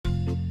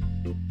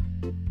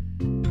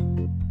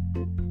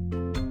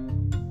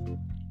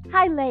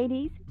Hi,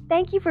 ladies.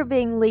 Thank you for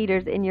being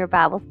leaders in your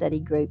Bible study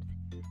groups.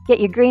 Get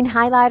your green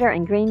highlighter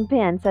and green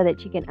pen so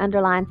that you can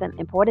underline some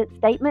important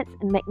statements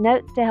and make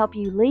notes to help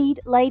you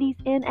lead ladies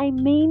in a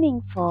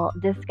meaningful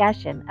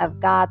discussion of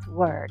God's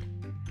Word.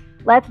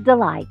 Let's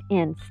delight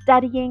in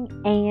studying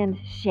and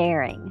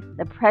sharing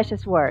the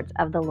precious words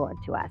of the Lord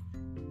to us.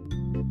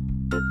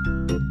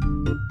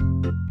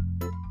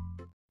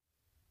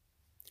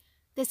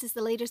 This is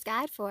the Leader's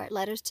Guide for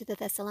Letters to the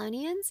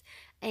Thessalonians,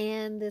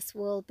 and this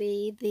will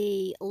be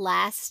the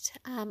last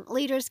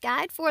Leader's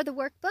Guide for the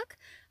workbook.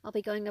 I'll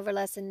be going over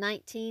lesson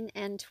 19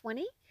 and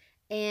 20,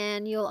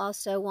 and you'll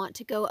also want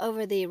to go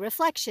over the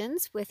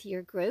reflections with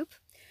your group.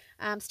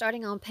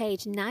 Starting on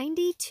page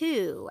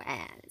 92,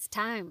 and it's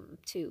time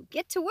to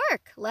get to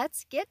work.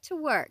 Let's get to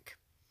work.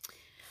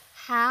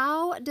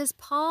 How does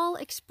Paul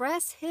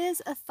express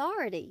his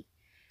authority?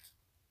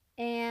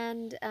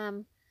 And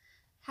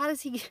how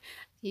does he...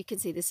 You can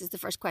see this is the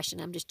first question.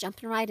 I'm just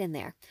jumping right in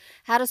there.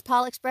 How does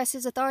Paul express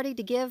his authority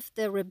to give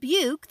the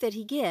rebuke that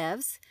he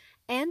gives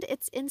and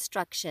its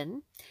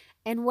instruction?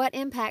 And what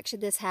impact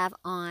should this have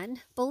on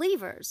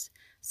believers?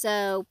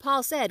 So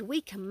Paul said, we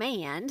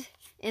command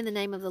in the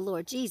name of the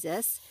Lord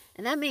Jesus.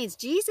 And that means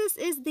Jesus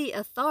is the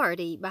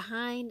authority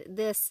behind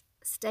this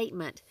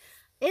statement.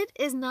 It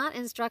is not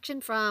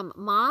instruction from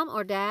mom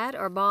or dad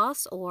or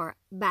boss or,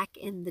 back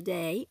in the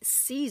day,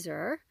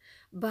 Caesar,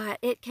 but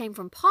it came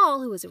from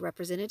Paul, who was a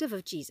representative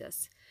of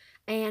Jesus.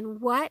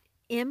 And what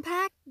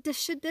impact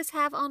should this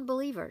have on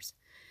believers?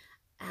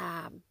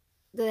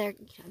 There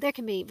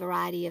can be a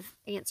variety of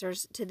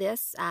answers to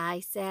this.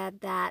 I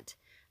said that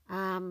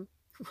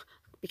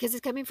because it's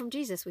coming from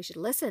Jesus, we should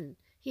listen,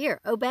 hear,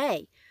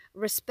 obey,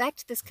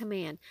 respect this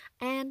command,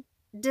 and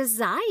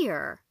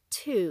desire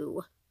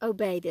to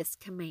obey this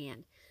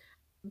command.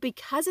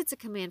 Because it's a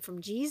command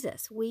from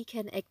Jesus, we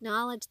can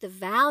acknowledge the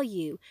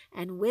value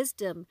and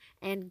wisdom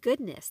and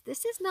goodness.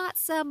 This is not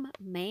some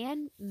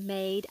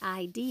man-made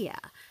idea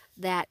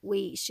that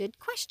we should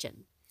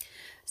question.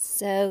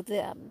 So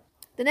the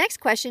next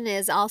question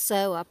is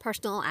also a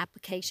personal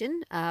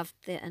application of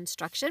the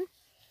instruction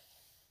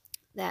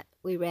that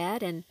we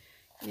read. And,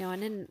 I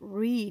didn't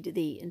read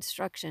the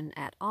instruction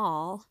at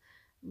all,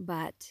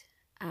 but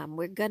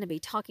we're going to be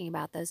talking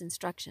about those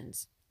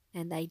instructions.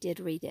 And they did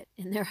read it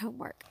in their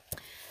homework.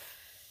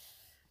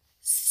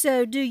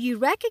 So, do you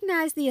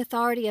recognize the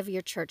authority of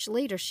your church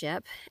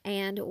leadership,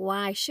 and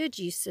why should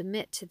you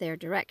submit to their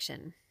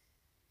direction?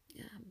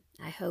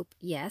 I hope,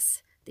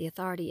 yes, the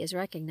authority is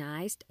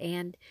recognized,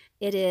 and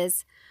it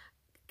is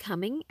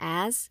coming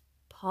as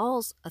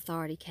Paul's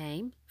authority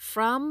came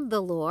from the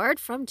Lord,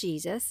 from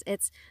Jesus.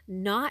 It's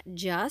not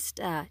just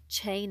a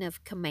chain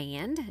of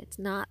command. It's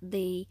not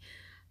the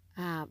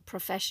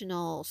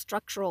professional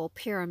structural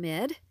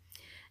pyramid.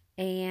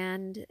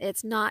 And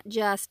it's not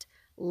just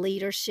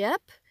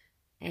leadership,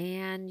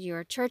 and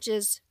your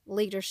church's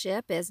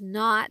leadership is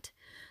not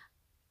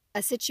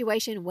a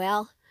situation,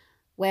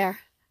 where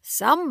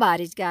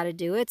somebody's got to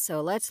do it,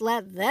 so let's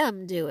let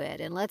them do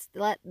it, and let's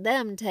let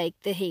them take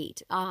the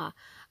heat,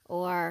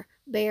 or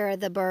bear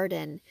the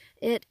burden.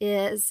 It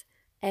is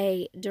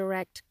a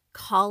direct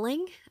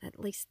calling.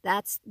 At least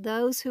that's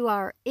those who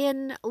are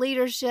in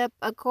leadership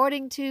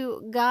according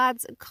to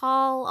God's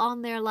call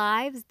on their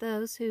lives.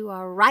 Those who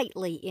are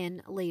rightly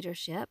in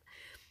leadership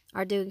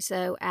are doing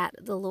so at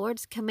the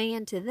Lord's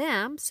command to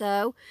them.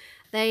 So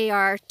they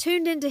are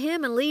tuned into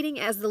Him and leading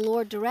as the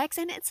Lord directs.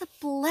 And it's a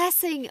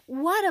blessing.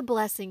 What a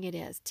blessing it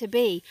is to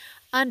be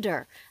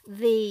under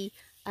the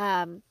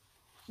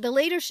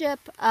leadership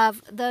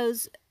of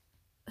those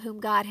whom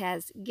God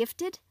has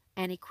gifted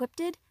and equipped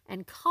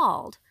and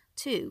called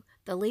to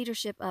the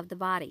leadership of the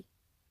body.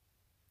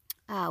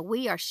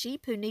 We are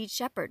sheep who need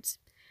shepherds,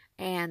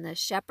 and the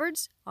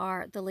shepherds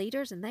are the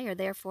leaders, and they are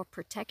there for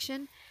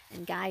protection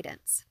and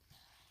guidance.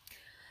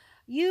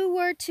 You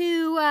were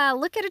to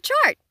look at a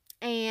chart,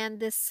 and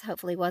this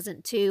hopefully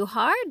wasn't too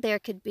hard. There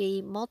could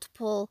be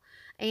multiple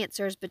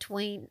answers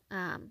between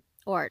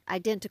or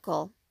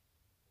identical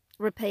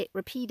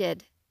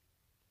repeated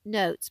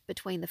notes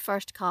between the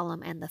first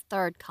column and the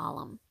third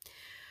column.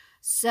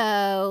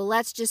 So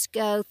let's just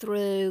go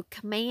through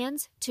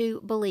commands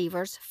to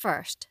believers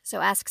first. So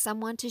ask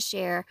someone to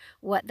share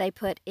what they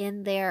put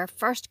in their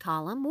first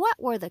column. What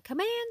were the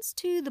commands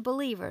to the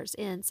believers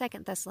in 2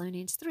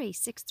 Thessalonians 3,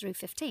 6 through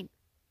 15?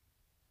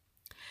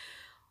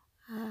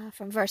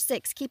 From verse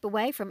 6, keep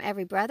away from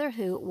every brother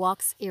who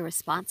walks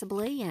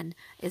irresponsibly and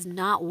is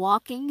not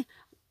walking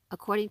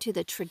according to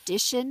the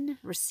tradition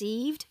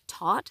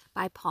taught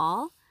by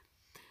Paul.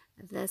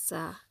 This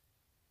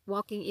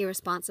walking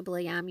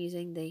irresponsibly, I'm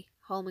using the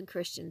Holman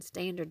Christian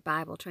Standard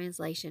Bible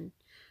translation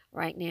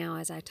right now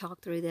as I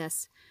talk through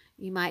this.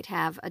 You might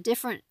have a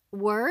different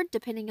word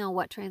depending on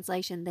what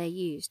translation they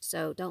used,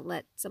 so don't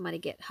let somebody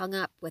get hung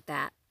up with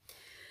that.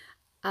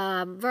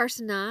 Verse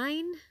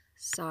 9,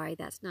 sorry,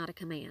 that's not a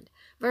command.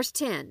 Verse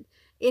 10,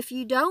 if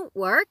you don't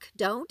work,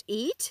 don't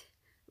eat.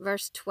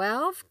 Verse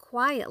 12,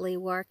 quietly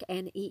work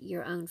and eat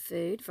your own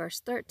food. Verse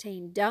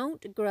 13,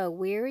 don't grow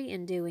weary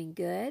in doing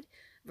good.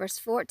 Verse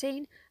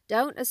 14,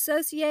 don't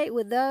associate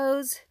with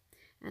those,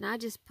 and I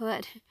just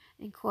put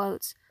in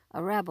quotes,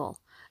 a rebel.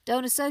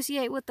 Don't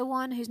associate with the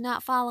one who's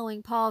not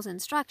following Paul's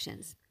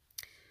instructions.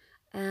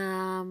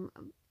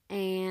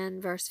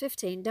 And verse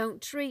 15,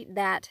 don't treat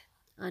that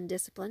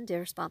undisciplined,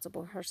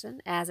 irresponsible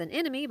person as an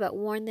enemy, but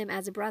warn them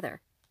as a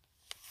brother.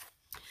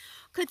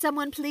 Could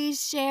someone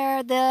please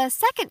share the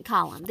second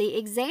column, the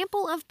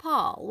example of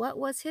Paul? What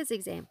was his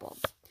example?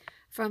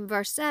 From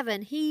verse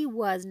 7, he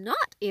was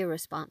not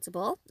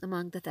irresponsible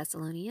among the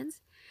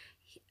Thessalonians.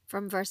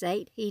 From verse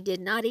 8, he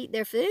did not eat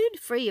their food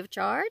free of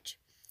charge.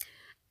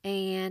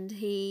 And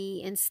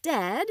he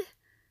instead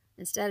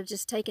of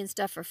just taking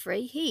stuff for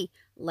free, he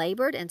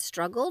labored and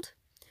struggled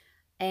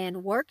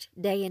and worked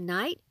day and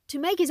night to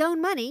make his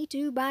own money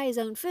to buy his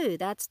own food.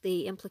 That's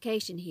the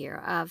implication here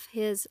of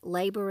his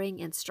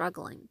laboring and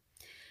struggling.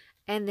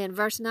 And then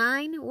verse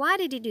 9, why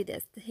did he do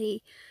this?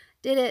 He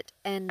did it,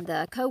 and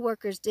the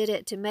co-workers did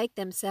it to make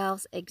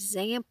themselves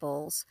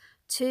examples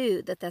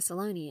to the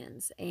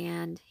Thessalonians.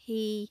 And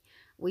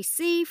we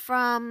see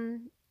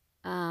from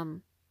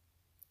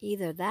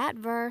either that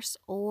verse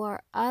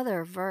or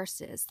other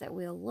verses that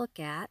we'll look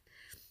at,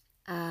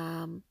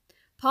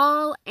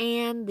 Paul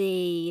and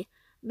the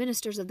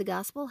ministers of the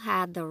gospel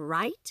had the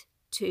right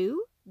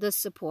to the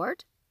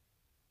support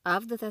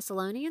of the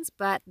Thessalonians,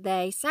 but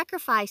they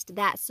sacrificed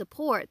that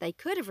support they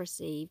could have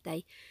received.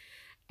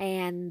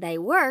 They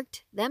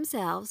worked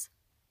themselves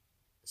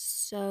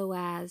so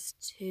as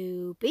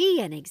to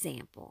be an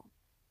example.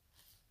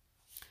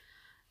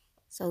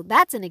 So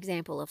that's an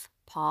example of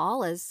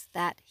Paul, is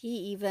that he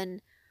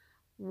even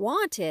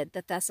wanted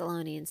the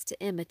Thessalonians to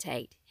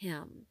imitate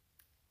him.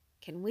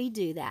 Can we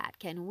do that?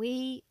 Can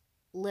we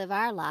live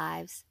our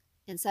lives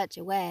in such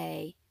a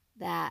way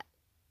that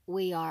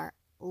we are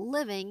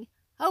living,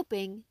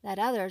 hoping that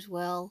others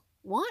will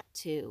want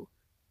to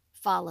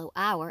follow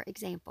our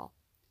example?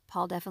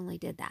 Paul definitely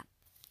did that.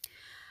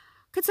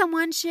 Could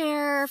someone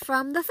share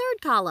from the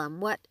third column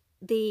what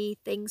the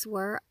things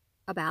were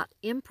about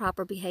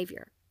improper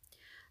behavior?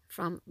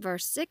 From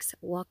verse 6,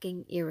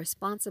 walking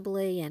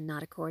irresponsibly and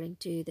not according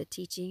to the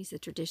teachings, the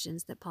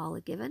traditions that Paul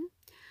had given.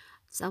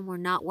 Some were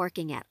not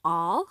working at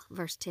all.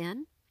 Verse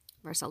 10.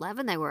 Verse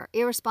 11, they were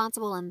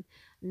irresponsible and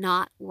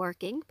not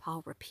working.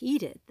 Paul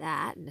repeated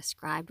that and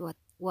described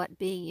what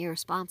being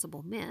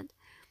irresponsible meant.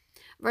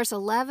 Verse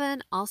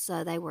 11,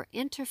 also, they were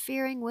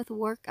interfering with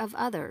work of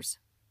others.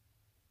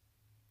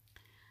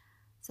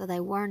 So they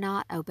were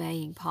not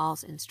obeying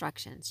Paul's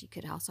instructions. You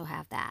could also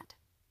have that.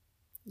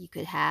 You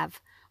could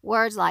have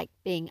words like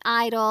being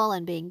idle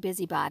and being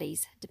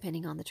busybodies,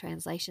 depending on the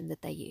translation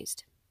that they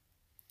used.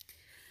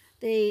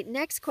 The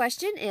next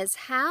question is,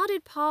 how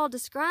did Paul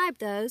describe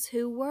those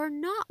who were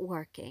not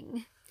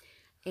working?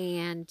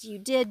 And you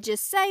did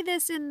just say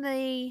this in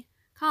the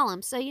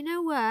column, so you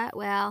know what?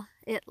 Well,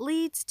 it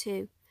leads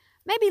to,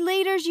 maybe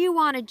leaders, you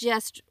want to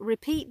just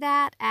repeat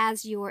that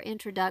as your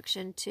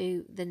introduction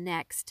to the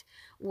next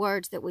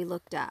words that we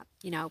looked up.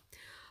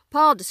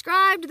 Paul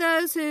described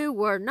those who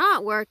were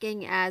not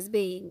working as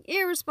being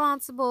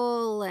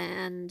irresponsible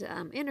and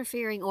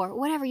interfering, or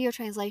whatever your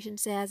translation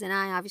says, and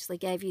I obviously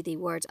gave you the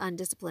words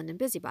undisciplined and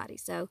busybody.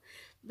 So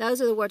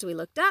those are the words we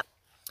looked up.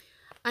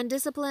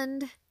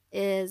 Undisciplined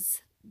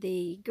is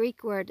the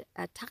Greek word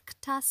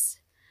ataktos,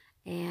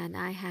 and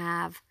I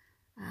have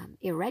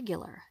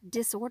irregular,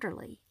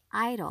 disorderly,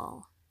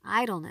 idle,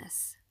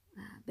 idleness,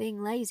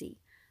 being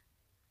lazy,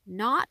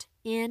 not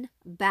in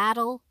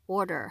battle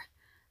order.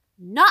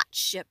 Not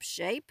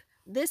shipshape.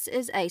 This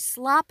is a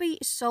sloppy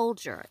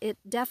soldier. It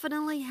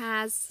definitely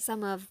has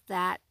some of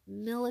that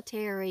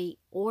military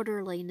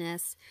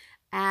orderliness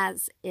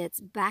as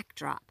its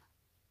backdrop.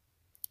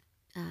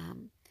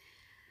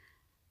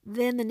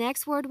 Then the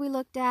next word we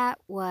looked at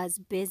was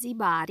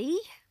busybody.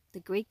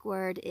 The Greek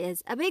word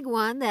is a big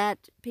one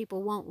that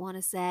people won't want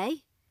to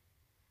say.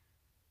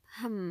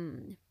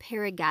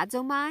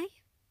 Perigazomai.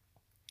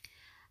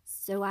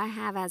 So I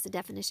have as a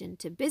definition,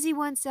 to busy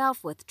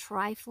oneself with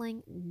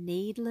trifling,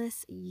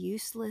 needless,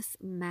 useless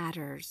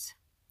matters.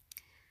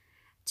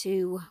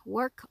 To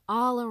work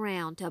all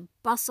around, to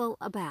bustle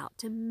about,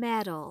 to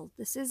meddle.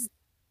 This is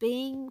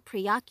being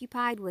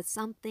preoccupied with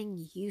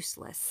something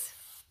useless.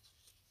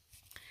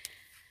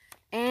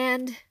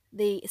 And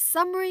the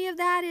summary of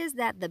that is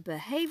that the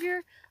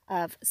behavior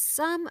of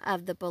some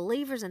of the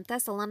believers in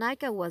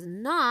Thessalonica was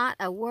not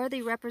a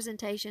worthy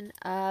representation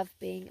of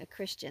being a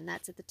Christian.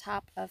 That's at the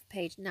top of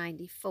page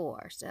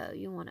 94. So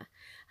you want to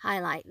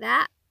highlight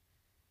that.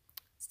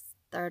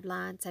 Third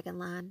line, second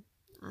line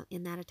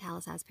in that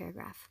italicized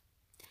paragraph.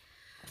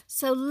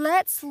 So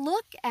let's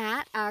look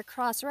at our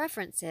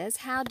cross-references.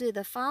 How do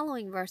the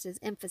following verses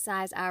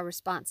emphasize our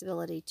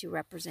responsibility to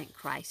represent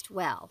Christ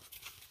well?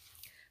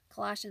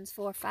 Colossians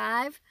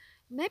 4:5.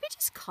 Maybe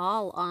just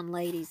call on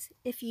ladies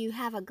if you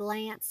have a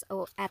glance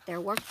at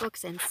their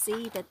workbooks and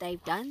see that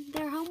they've done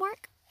their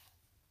homework.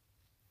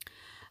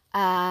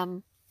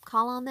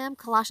 Call on them.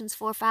 Colossians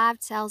 4:5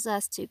 tells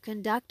us to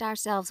conduct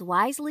ourselves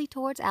wisely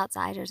towards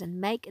outsiders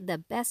and make the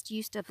best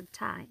use of the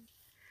time.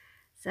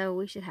 So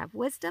we should have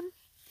wisdom.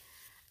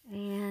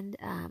 And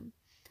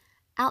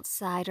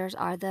outsiders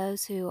are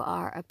those who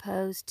are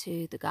opposed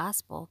to the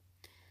gospel.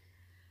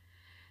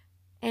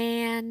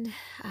 And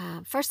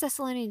 1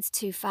 Thessalonians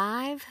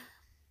 2:5,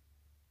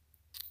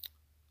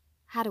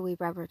 how do we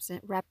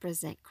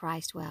represent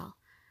Christ well?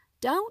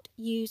 Don't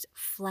use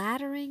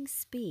flattering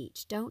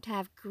speech. Don't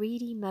have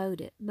greedy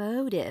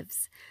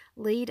motives.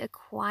 Lead a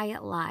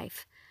quiet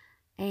life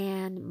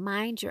and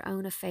mind your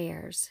own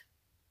affairs.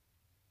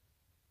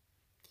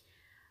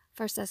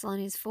 1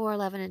 Thessalonians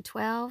 4:11 and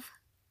 12.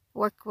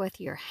 Work with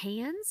your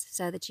hands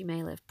so that you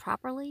may live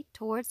properly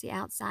towards the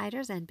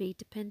outsiders and be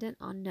dependent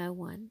on no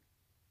one.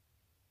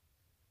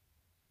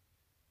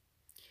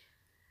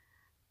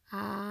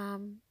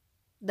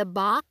 The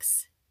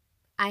box,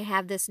 I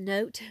have this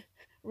note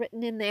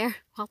written in there.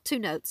 Well, two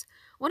notes.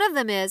 One of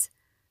them is,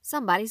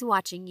 somebody's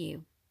watching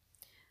you.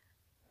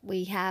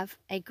 We have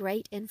a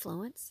great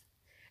influence,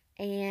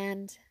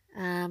 and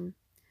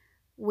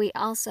we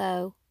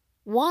also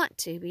want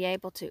to be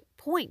able to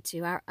point to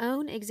our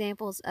own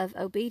examples of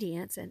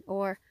obedience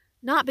or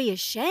not be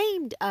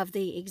ashamed of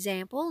the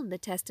example and the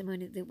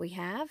testimony that we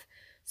have.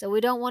 So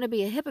we don't want to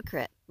be a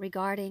hypocrite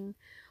regarding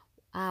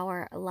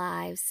our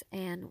lives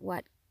and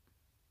what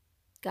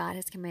God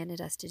has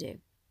commanded us to do.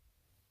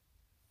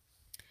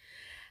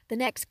 The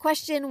next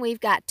question, we've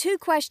got two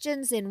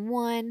questions in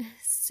one,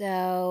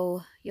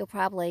 so you'll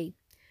probably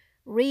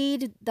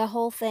read the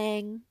whole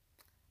thing,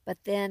 but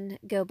then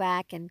go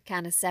back and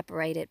kind of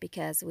separate it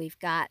because we've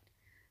got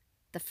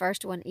the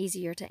first one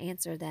easier to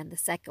answer than the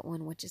second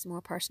one, which is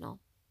more personal.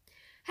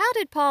 How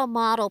did Paul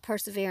model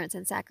perseverance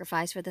and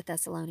sacrifice for the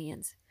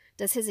Thessalonians?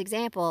 Does his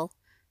example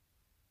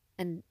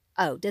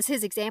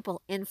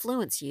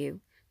influence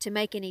you to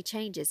make any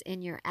changes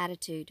in your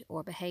attitude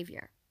or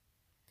behavior?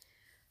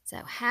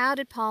 So how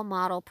did Paul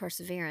model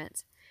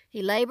perseverance?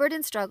 He labored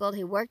and struggled.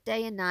 He worked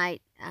day and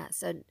night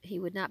so he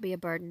would not be a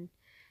burden.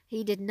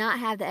 He did not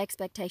have the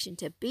expectation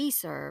to be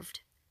served,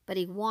 but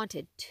he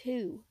wanted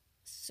to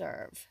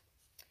serve.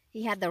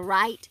 He had the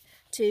right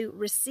to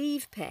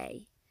receive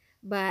pay,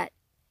 but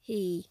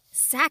he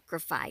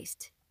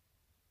sacrificed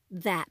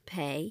that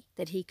pay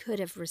that he could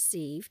have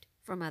received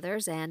from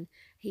others, and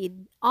he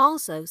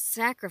also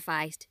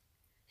sacrificed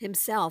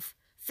himself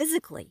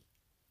physically,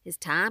 his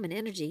time and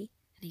energy,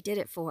 and he did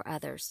it for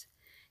others.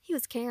 He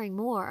was caring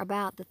more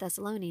about the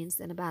Thessalonians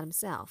than about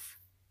himself.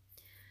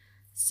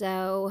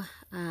 So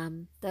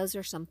those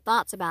are some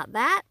thoughts about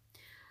that.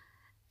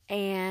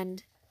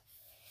 And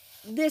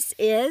this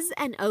is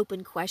an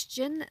open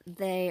question.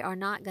 They are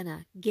not going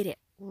to get it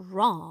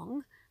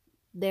wrong.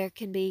 There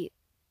can be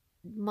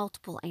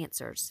multiple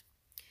answers.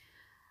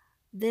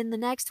 Then the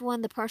next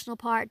one, the personal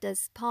part,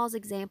 does Paul's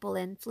example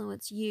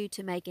influence you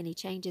to make any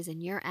changes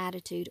in your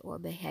attitude or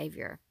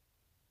behavior?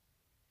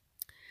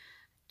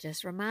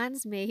 Just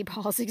reminds me,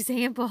 Paul's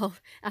example,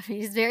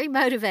 it's very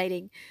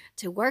motivating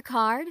to work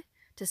hard,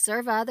 to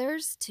serve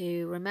others,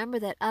 to remember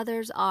that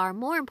others are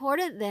more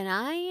important than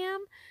I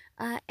am,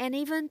 and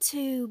even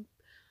to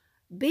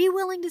be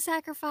willing to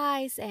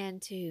sacrifice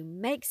and to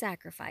make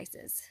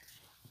sacrifices.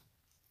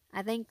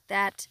 I think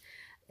that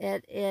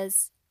it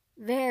is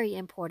very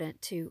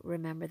important to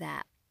remember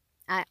that.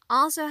 I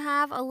also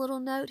have a little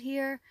note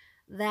here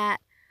that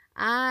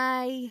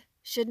I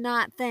should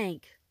not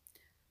think,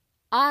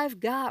 I've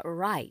got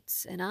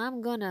rights and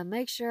I'm going to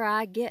make sure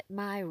I get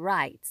my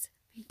rights.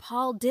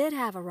 Paul did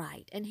have a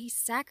right and he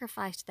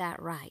sacrificed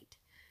that right.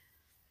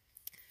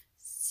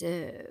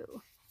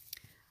 So,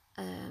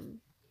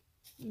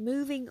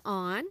 moving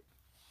on,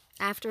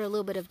 after a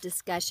little bit of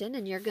discussion,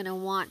 and you're going to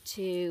want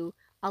to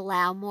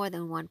allow more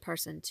than one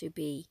person to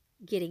be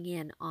getting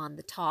in on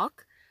the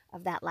talk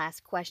of that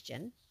last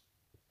question,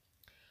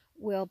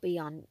 will be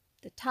on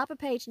the top of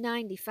page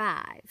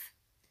 95.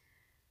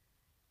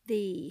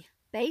 The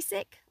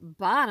basic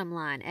bottom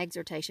line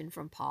exhortation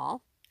from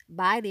Paul,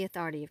 by the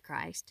authority of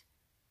Christ,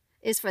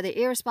 is for the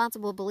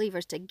irresponsible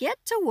believers to get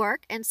to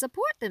work and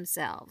support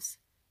themselves.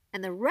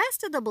 And the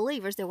rest of the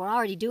believers that were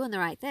already doing the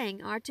right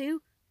thing are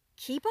to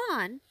keep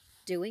on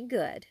doing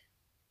good.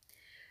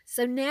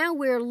 So now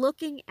we're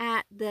looking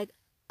at the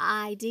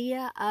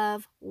idea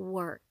of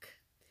work.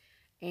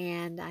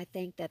 And I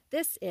think that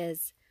this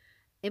is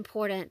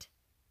important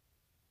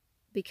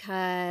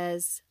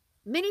because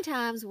many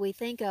times we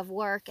think of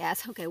work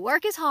as, okay,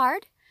 work is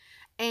hard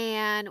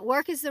and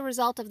work is the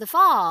result of the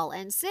fall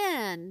and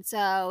sin.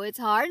 So it's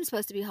hard and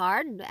supposed to be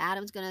hard, and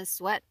Adam's going to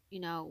sweat,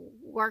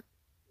 work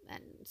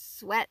and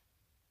sweat.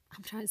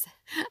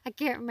 I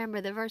can't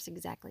remember the verse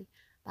exactly.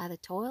 By the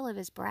toil of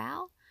his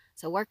brow.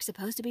 So work's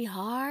supposed to be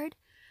hard,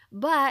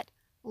 but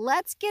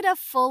let's get a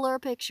fuller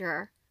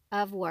picture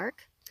of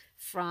work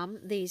from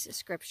these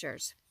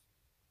scriptures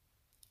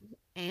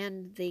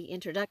and the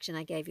introduction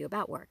I gave you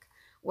about work.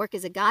 Work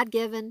is a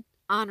God-given,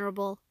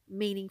 honorable,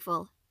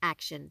 meaningful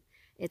action.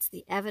 It's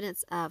the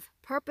evidence of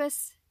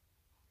purpose,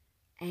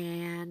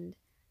 and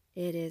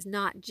it is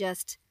not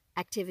just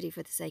activity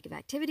for the sake of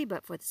activity,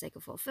 but for the sake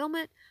of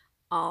fulfillment.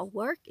 All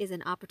work is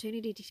an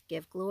opportunity to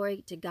give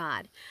glory to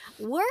God.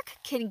 Work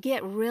can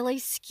get really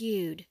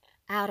skewed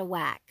out of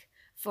whack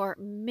for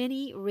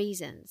many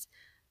reasons.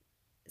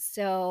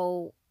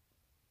 So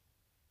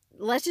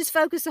let's just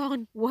focus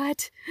on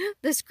what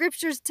the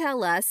scriptures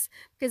tell us,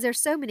 because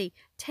there's so many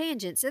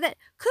tangents so that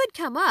could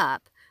come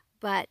up,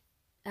 but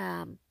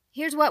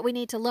here's what we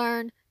need to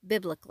learn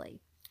biblically,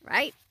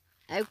 right?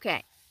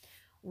 Okay.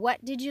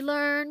 What did you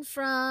learn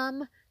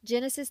from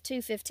Genesis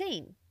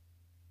 2:15?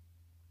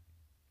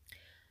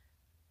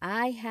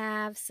 I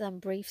have some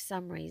brief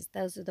summaries.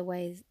 Those are the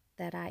ways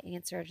that I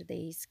answered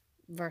these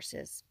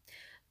verses.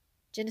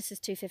 Genesis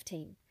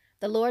 2:15.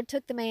 The Lord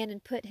took the man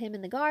and put him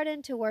in the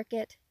garden to work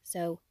it.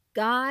 So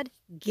God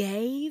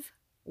gave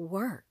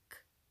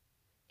work.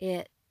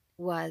 It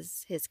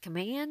was his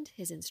command,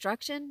 his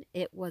instruction.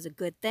 It was a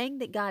good thing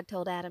that God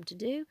told Adam to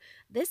do.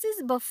 This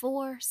is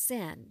before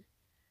sin.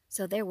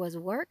 So there was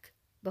work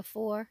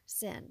before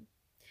sin.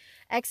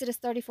 Exodus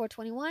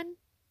 34:21.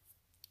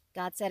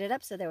 God set it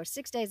up so there were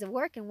 6 days of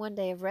work and 1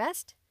 day of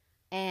rest.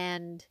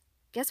 And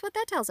guess what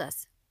that tells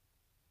us?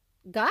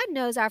 God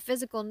knows our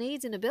physical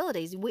needs and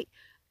abilities.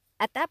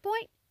 At that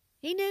point,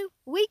 he knew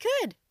we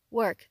could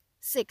work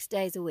 6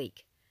 days a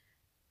week.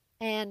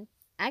 And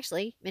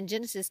actually, in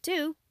Genesis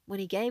 2, when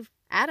he gave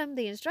Adam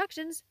the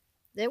instructions,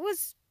 there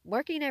was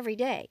working every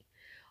day.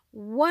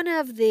 One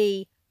of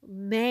the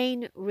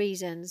main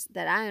reasons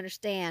that I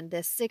understand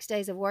this 6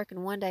 days of work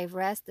and 1 day of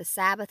rest, the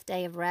Sabbath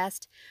day of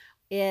rest,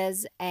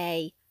 is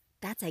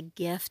that's a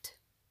gift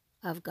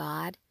of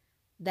God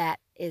that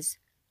is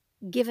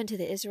given to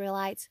the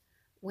Israelites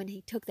when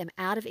he took them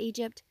out of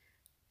Egypt.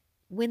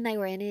 When they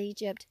were in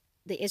Egypt,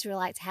 the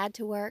Israelites had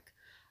to work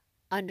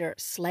under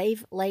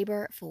slave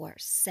labor for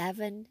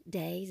 7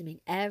 days. I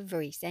mean,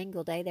 every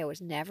single day. There was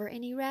never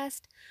any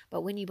rest.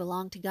 But when you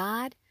belong to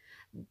God,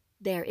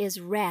 there is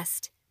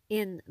rest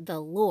in the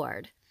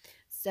Lord.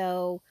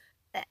 So,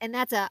 and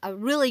that's a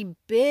really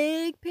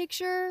big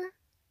picture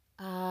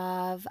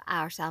of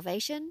our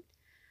salvation,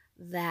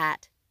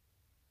 that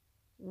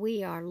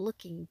we are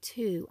looking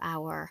to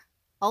our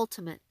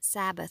ultimate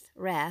Sabbath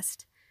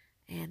rest.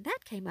 And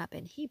that came up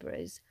in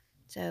Hebrews.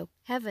 So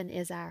heaven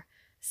is our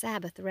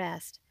Sabbath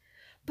rest.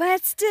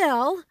 But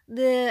still,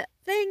 the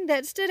thing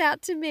that stood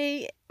out to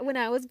me when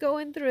I was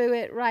going through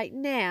it right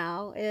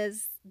now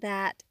is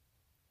that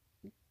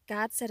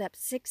God set up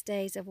 6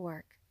 days of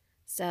work.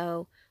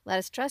 So let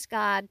us trust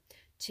God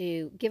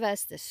to give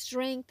us the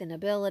strength and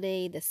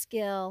ability, the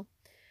skill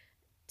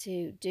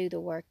to do the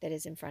work that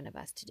is in front of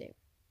us to do.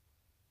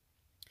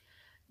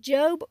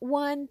 Job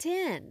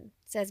 1:10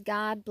 says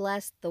God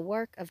blessed the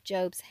work of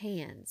Job's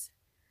hands.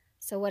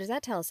 So what does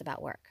that tell us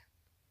about work?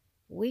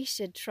 We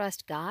should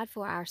trust God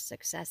for our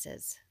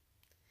successes.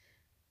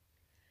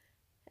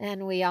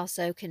 And we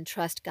also can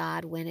trust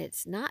God when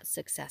it's not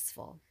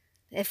successful,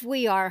 if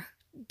we are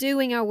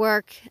doing our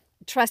work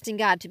trusting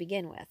God to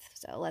begin with.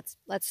 So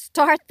let's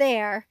start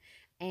there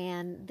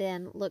and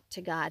then look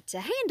to God to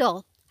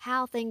handle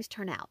how things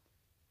turn out.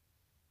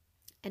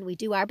 And we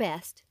do our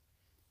best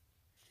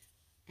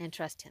and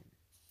trust him.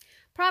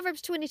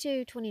 Proverbs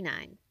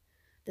 22:29.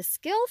 The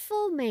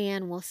skillful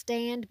man will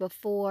stand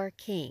before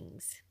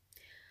kings.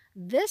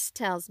 This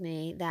tells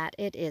me that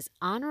it is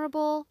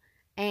honorable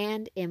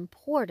and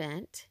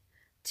important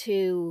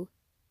to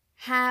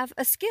have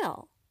a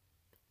skill.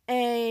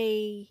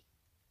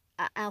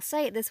 I'll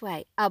say it this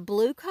way, a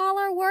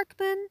blue-collar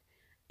workman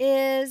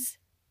is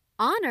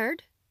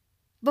honored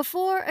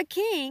before a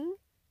king.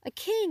 A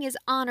king is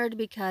honored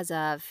because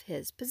of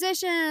his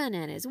position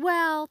and his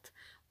wealth,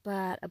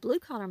 but a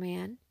blue-collar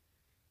man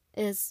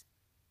is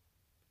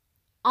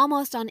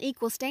almost on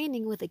equal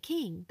standing with a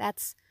king.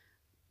 That's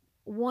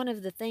one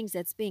of the things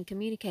that's being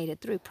communicated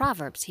through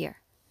Proverbs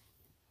here.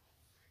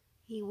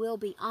 He will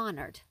be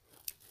honored.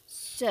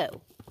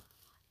 So,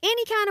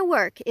 any kind of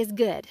work is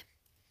good.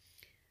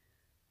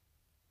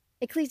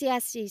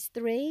 Ecclesiastes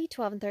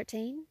 3:12 and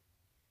 13.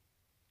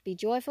 Be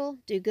joyful,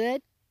 do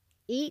good,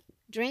 eat,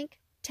 drink,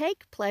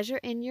 take pleasure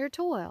in your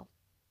toil.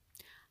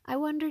 I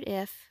wondered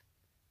if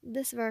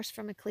this verse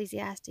from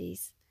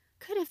Ecclesiastes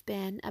could have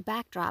been a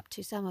backdrop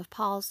to some of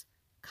Paul's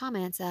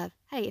comments of,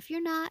 hey, if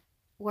you're not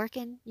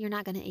working, you're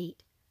not going to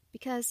eat.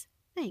 Because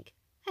think,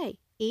 hey,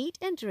 eat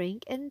and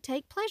drink and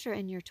take pleasure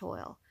in your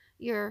toil.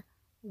 Your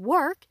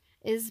work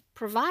is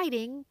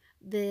providing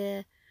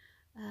the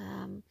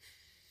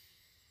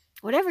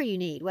whatever you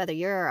need, whether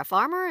you're a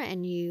farmer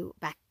and you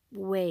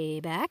way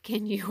back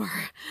and you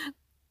are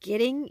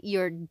getting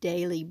your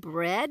daily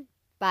bread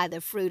by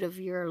the fruit of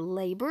your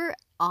labor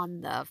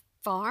on the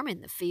farm,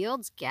 in the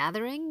fields,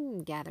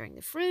 gathering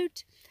the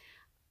fruit,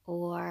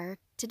 or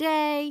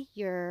today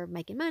you're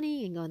making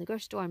money and going to the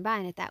grocery store and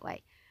buying it that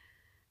way.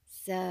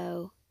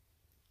 So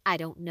I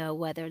don't know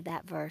whether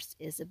that verse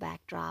is a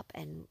backdrop,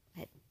 and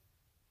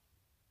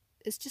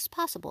it's just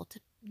possible to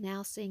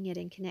now seeing it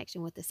in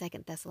connection with the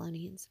 2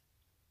 Thessalonians.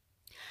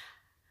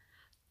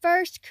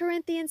 1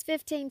 Corinthians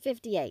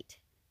 15:58.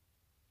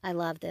 I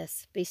love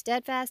this. Be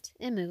steadfast,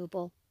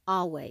 immovable,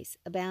 always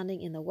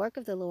abounding in the work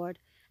of the Lord,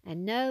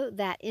 and know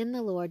that in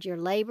the Lord your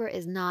labor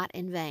is not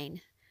in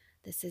vain.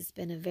 This has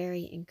been a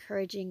very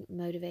encouraging,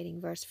 motivating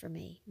verse for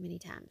me many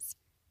times.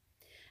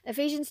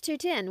 Ephesians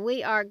 2:10,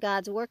 we are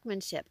God's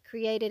workmanship,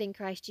 created in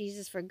Christ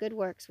Jesus for good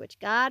works, which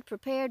God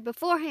prepared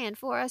beforehand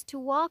for us to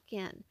walk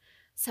in.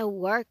 So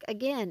work,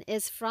 again,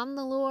 is from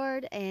the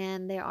Lord,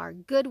 and there are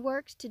good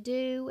works to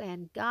do,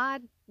 and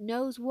God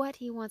knows what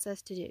he wants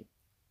us to do.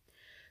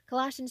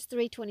 Colossians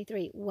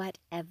 3:23,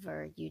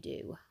 whatever you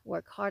do,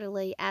 work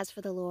heartily as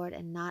for the Lord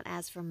and not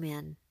as for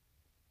men.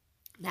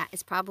 That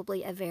is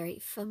probably a very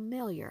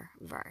familiar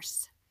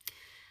verse.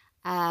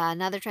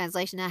 Another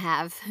translation I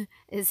have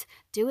is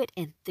do it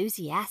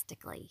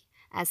enthusiastically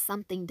as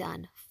something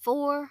done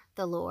for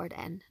the Lord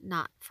and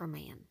not for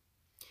man.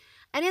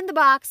 And in the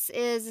box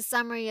is a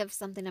summary of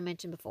something I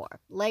mentioned before.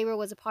 Labor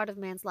was a part of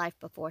man's life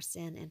before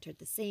sin entered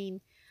the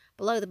scene.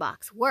 Below the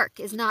box, work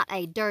is not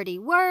a dirty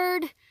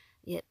word.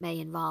 It may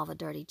involve a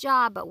dirty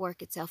job, but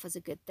work itself is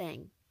a good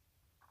thing.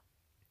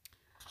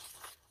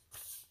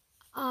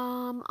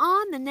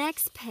 On the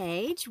next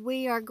page,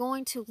 we are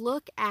going to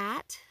look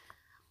at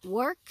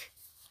work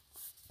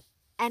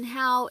and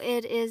how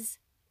it is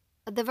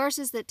the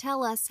verses that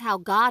tell us how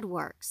God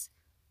works.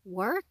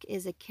 Work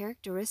is a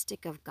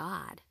characteristic of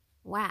God.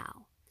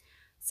 Wow.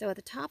 So at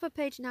the top of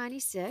page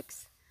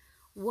 96,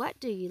 what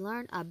do you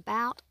learn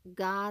about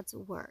God's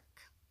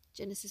work?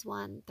 Genesis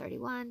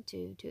 1:31,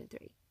 2, 2, and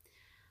 3.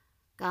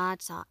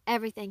 God saw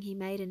everything he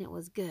made and it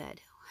was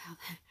good.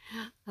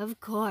 Well, of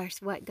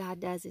course, what God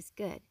does is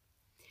good.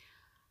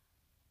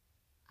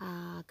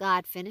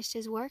 God finished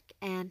his work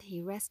and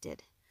he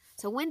rested.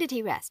 So when did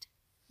he rest?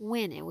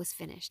 When it was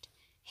finished.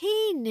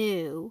 He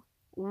knew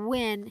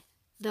when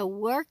the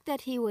work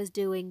that he was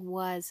doing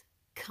was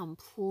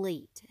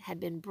complete, had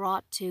been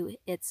brought to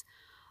its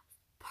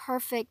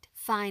perfect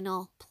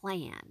final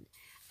plan.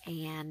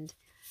 And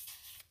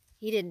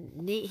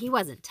he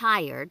wasn't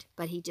tired,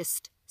 but he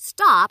just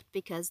stopped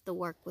because the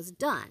work was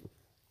done.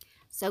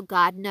 So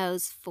God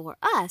knows for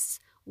us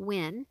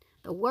when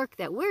the work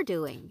that we're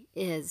doing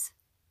is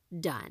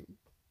done,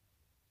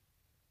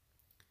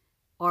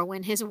 or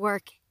when his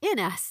work in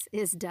us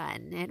is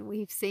done. And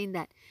we've seen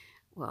that,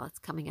 well, it's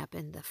coming up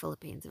in the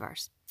Philippians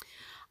verse.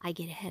 I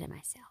get ahead of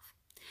myself.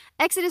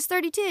 Exodus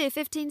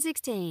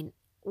 32:15-16.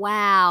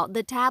 Wow,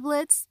 the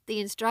tablets,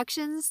 the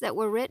instructions that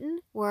were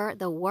written were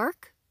the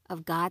work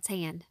of God's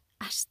hand.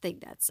 I just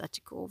think that's such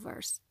a cool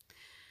verse.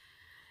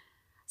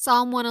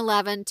 Psalm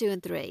 111:2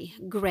 and 3.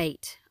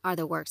 Great are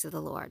the works of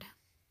the Lord.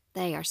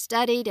 They are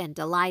studied and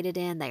delighted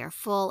in. They are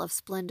full of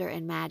splendor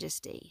and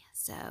majesty.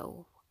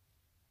 So,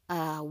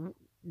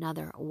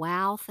 another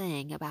wow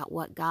thing about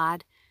what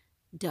God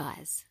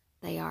does.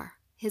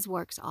 His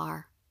works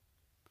are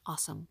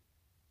awesome.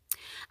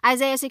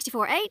 Isaiah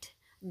 64:8.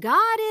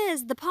 God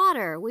is the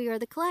potter. We are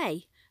the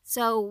clay.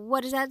 So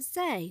what does that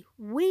say?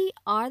 We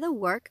are the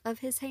work of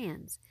his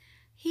hands.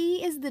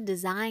 He is the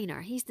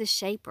designer. He's the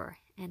shaper.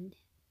 And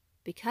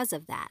because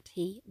of that,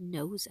 he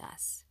knows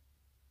us.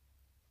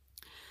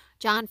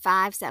 John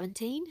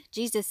 5:17,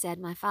 Jesus said,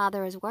 my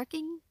Father is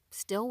working,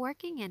 still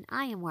working, and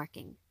I am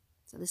working.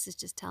 So this is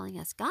just telling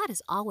us God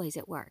is always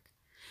at work.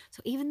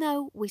 So even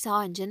though we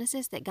saw in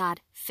Genesis that God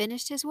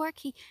finished his work,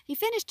 he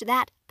finished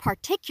that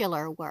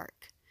particular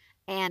work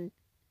and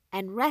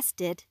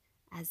rested,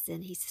 as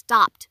in he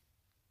stopped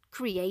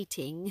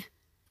creating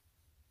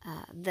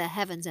the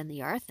heavens and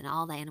the earth and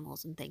all the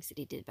animals and things that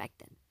he did back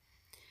then.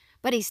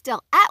 But he's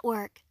still at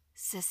work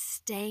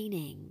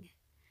sustaining.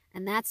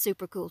 And that's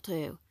super cool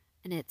too.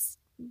 And it's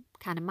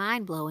kind of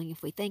mind-blowing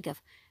if we think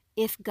of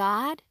if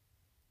God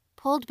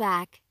pulled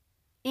back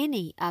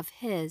any of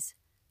his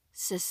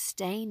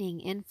sustaining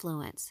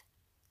influence,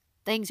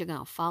 things are going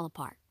to fall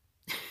apart.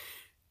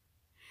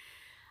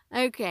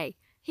 Okay,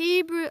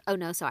 Philippians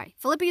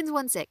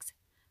 1:6.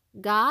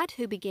 God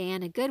who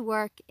began a good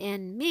work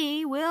in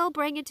me will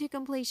bring it to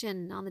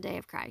completion on the day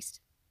of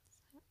Christ.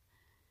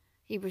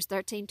 Hebrews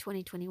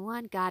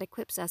 13:20-21. God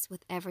equips us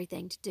with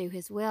everything to do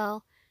his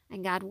will,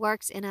 and God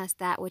works in us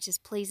that which is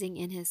pleasing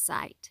in his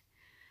sight.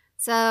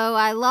 So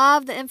I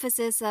love the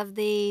emphasis of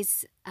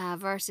these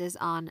verses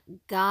on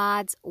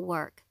God's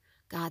work.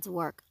 God's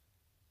work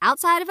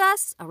outside of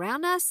us,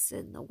 around us,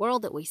 in the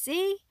world that we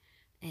see,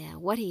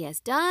 and what he has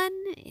done,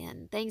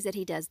 and things that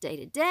he does day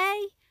to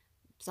day.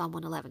 Psalm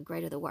 111,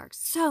 great are the works.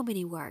 So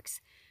many works.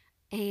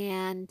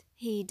 And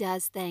he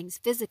does things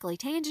physically,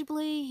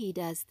 tangibly. He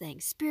does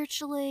things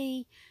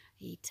spiritually.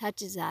 He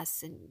touches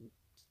us and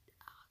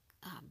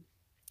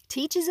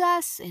teaches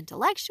us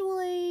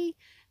intellectually,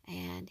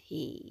 and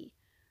he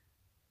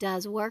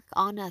does work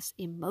on us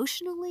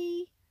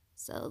emotionally.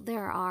 So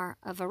there are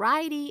a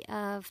variety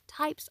of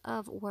types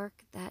of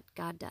work that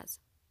God does.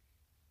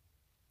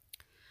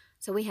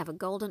 So we have a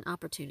golden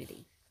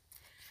opportunity.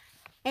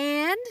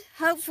 And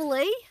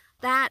hopefully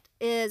that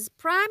is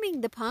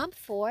priming the pump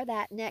for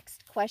that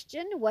next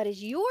question. What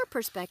is your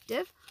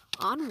perspective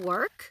on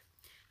work?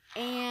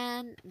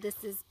 And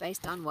this is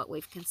based on what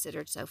we've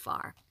considered so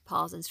far,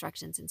 Paul's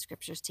instructions and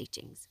Scripture's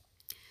teachings.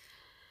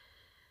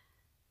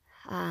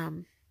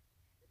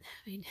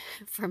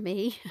 For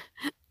me,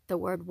 the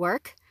word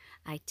work,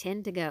 I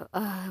tend to go,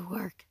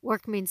 work.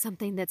 Work means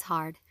something that's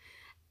hard.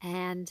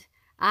 And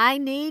I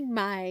need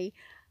my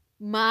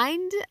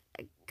mind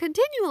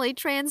continually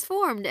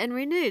transformed and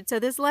renewed. So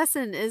this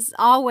lesson is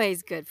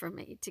always good for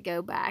me to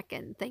go back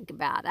and think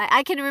about.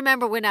 I can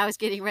remember when I was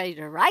getting ready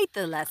to write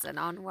the lesson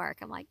on work.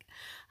 I'm like,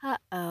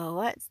 uh-oh,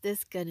 what's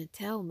this going to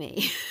tell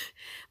me?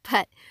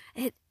 But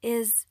it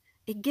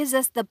gives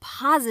us the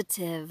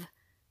positive,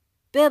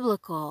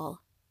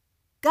 biblical,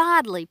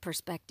 godly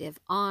perspective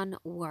on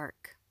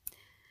work.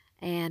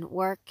 And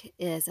work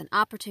is an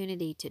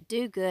opportunity to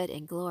do good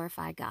and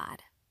glorify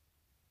God.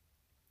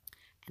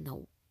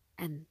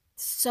 And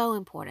so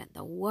important.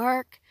 The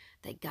work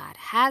that God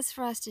has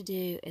for us to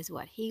do is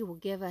what He will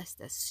give us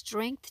the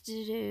strength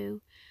to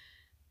do,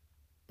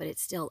 but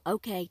it's still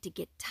okay to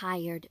get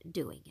tired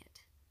doing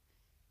it.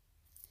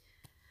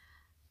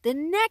 The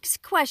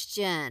next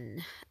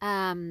question,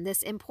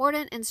 this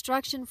important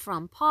instruction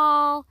from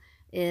Paul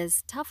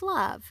is tough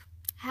love.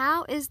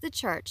 How is the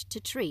church to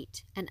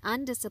treat an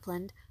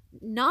undisciplined,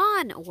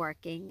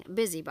 non-working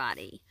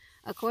busybody,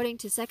 according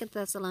to 2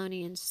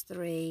 Thessalonians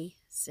 3,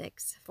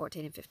 6,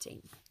 14, and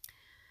 15?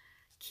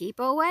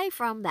 Keep away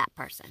from that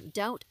person.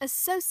 Don't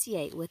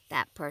associate with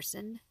that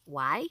person.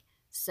 Why?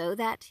 So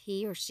that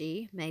he or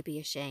she may be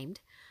ashamed.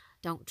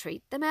 Don't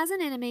treat them as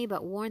an enemy,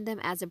 but warn them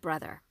as a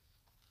brother.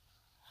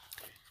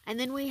 And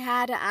then we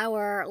had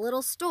our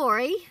little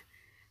story,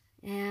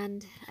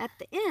 and at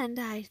the end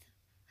I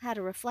had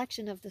a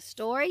reflection of the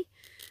story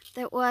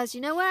that was,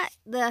 you know what?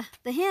 The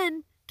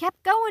hen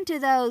kept going to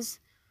those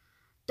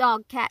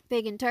dog, cat,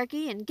 pig, and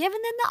turkey and giving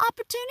them the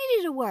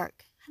opportunity to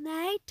work. And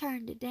they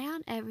turned it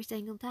down every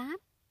single time.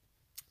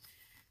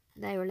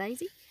 They were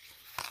lazy.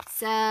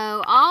 So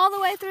all the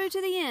way through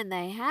to the end,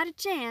 they had a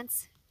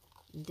chance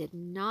and did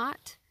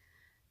not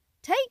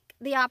take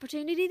the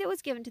opportunity that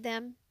was given to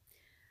them.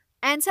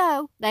 And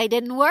so they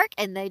didn't work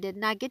and they did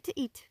not get to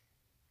eat.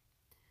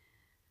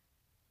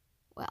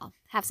 Well,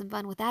 have some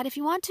fun with that if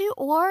you want to,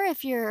 or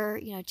if you're,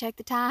 check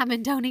the time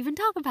and don't even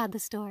talk about the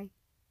story.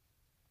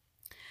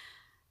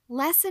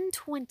 Lesson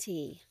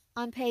 20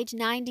 on page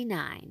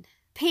 99,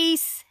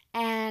 peace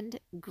and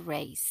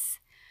grace.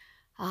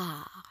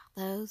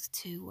 Those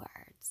two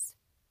words.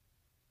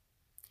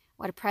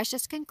 What a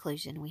precious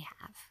conclusion we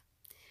have.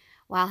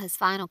 While his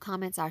final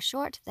comments are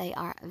short, they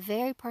are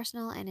very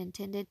personal and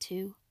intended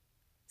to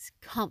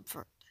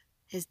comfort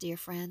his dear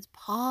friends.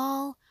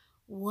 Paul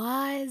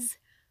was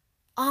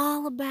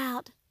all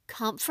about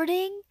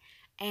comforting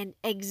and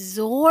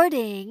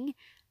exhorting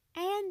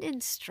and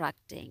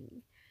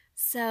instructing.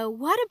 So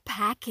what a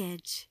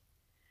package.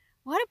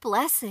 What a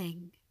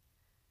blessing.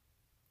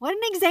 What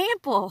an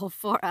example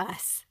for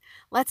us.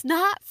 Let's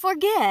not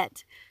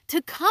forget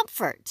to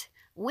comfort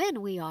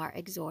when we are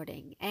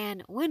exhorting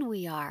and when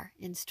we are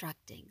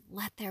instructing.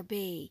 Let there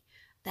be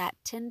that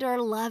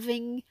tender,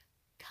 loving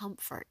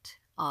comfort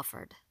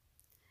offered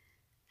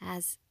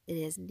as it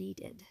is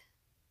needed.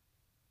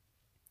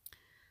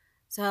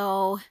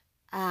 So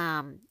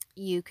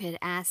you could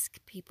ask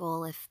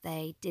people if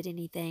they did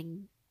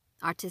anything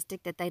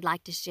artistic that they'd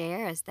like to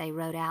share as they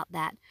wrote out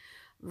that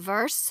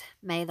verse.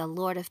 May the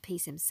Lord of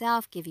peace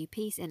himself give you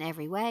peace in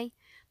every way.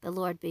 The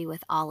Lord be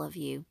with all of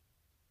you.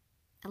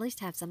 At least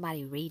have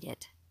somebody read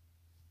it.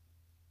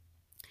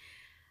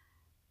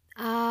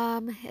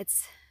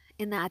 It's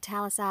in the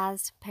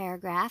italicized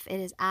paragraph. It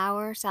is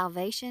our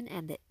salvation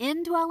and the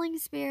indwelling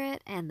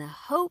Spirit and the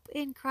hope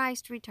in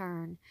Christ's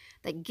return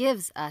that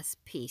gives us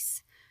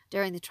peace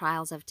during the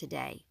trials of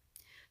today.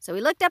 So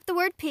we looked up the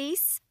word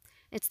peace.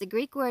 It's the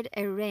Greek word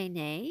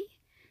eirene,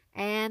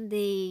 and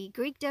the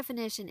Greek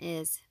definition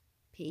is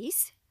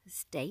peace, the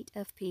state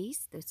of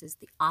peace. This is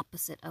the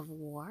opposite of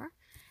war.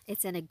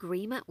 It's an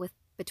agreement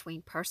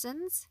between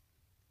persons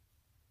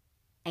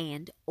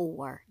and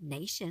or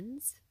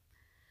nations.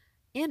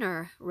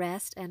 Inner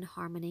rest and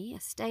harmony,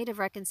 a state of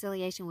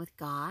reconciliation with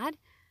God,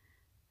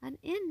 an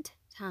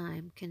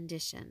end-time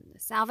condition, the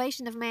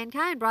salvation of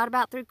mankind brought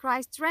about through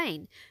Christ's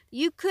reign.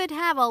 You could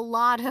have a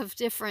lot of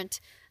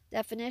different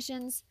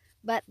definitions,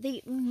 but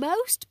the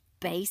most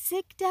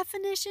basic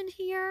definition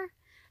here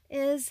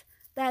is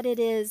that it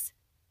is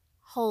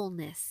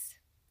wholeness,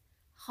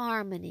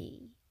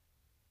 harmony.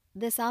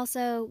 This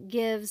also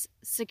gives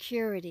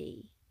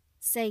security,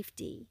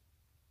 safety,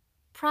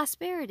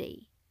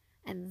 prosperity.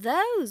 And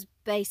those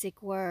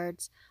basic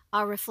words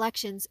are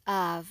reflections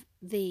of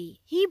the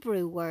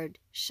Hebrew word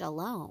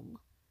shalom,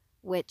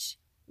 which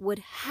would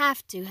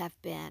have to have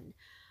been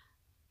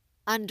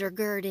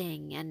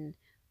undergirding and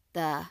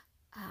the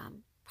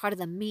part of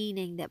the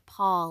meaning that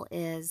Paul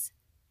is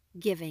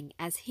giving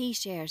as he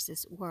shares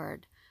this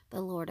word,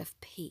 the Lord of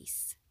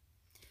peace.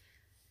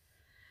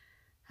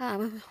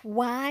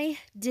 Why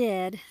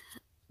did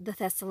the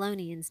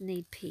Thessalonians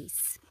need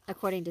peace?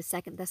 According to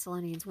 2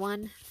 Thessalonians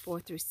 1, 4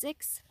 through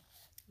 6,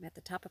 I'm at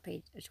the top of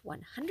page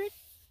 100.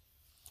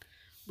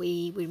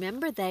 We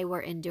remember they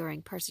were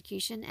enduring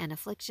persecution and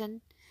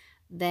affliction.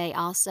 They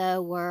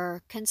also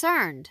were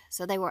concerned.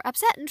 So they were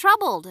upset and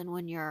troubled. And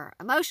when you're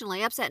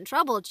emotionally upset and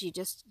troubled, you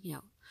just,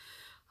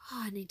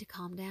 I need to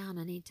calm down.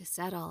 I need to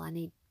settle. I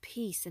need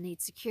peace. I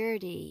need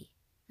security.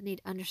 I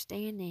need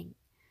understanding.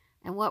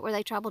 And what were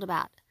they troubled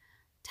about?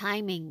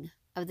 Timing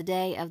of the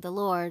day of the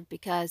Lord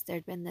because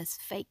there'd been this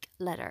fake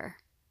letter,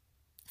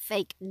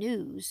 fake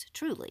news,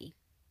 truly,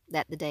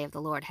 that the day of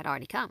the Lord had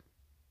already come.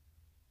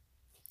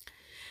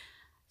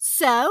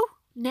 So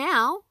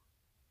now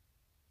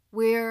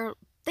we're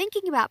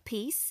thinking about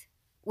peace.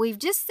 We've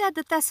just said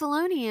the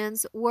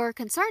Thessalonians were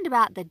concerned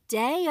about the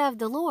day of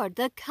the Lord,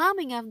 the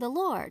coming of the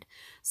Lord.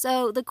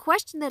 So the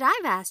question that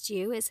I've asked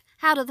you is,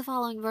 how do the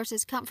following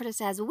verses comfort us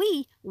as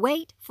we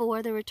wait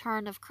for the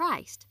return of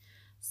Christ?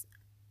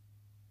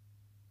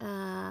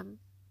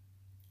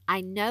 I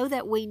know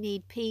that we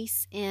need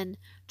peace in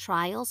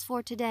trials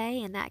for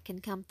today, and that can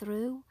come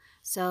through.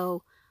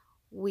 So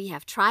we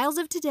have trials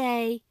of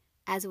today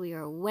as we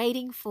are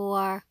waiting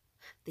for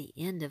the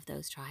end of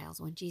those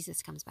trials when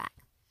Jesus comes back.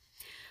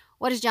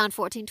 What does John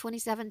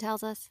 14:27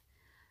 tells us?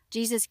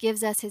 Jesus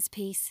gives us his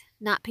peace,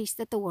 not peace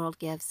that the world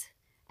gives.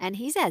 And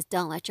he says,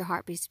 don't let your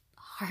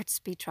hearts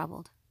be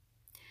troubled.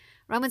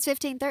 Romans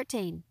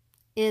 15:13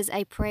 is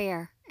a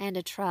prayer and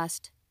a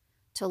trust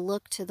to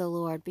look to the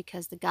Lord,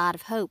 because the God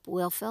of hope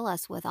will fill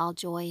us with all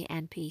joy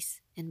and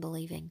peace in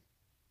believing.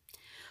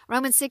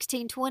 Romans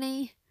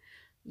 16:20,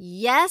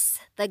 yes,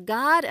 the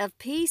God of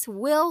peace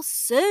will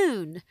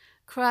soon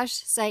crush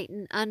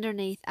Satan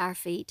underneath our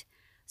feet.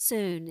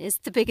 Soon is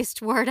the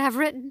biggest word I've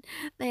written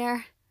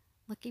there.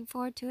 Looking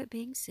forward to it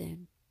being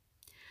soon.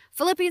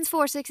 Philippians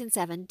 4:6 and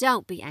 7,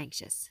 don't be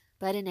anxious,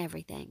 but in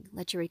everything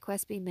let your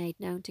requests be made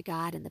known to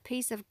God, and the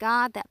peace of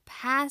God that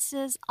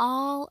passes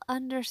all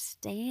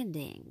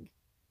understanding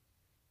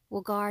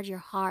will guard your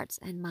hearts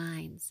and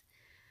minds.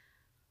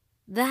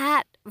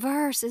 That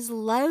verse is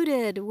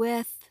loaded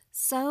with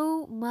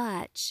so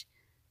much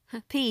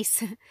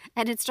peace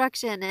and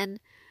instruction and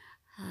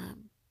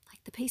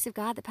like the peace of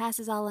God that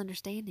passes all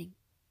understanding.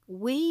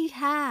 We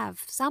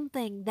have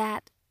something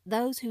that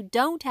those who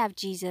don't have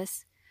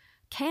Jesus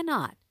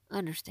cannot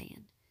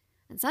understand.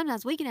 And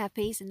sometimes we can have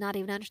peace and not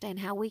even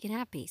understand how we can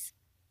have peace.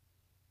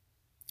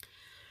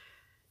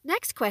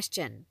 Next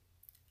question.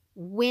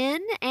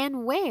 When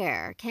and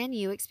where can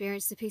you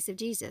experience the peace of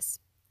Jesus?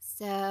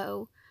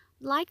 So,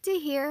 I'd like to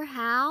hear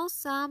how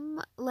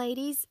some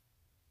ladies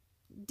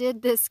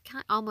did this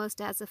almost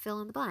as a fill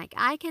in the blank.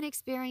 I can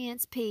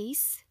experience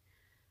peace.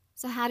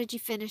 So how did you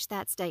finish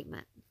that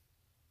statement?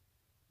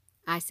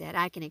 I said,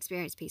 I can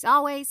experience peace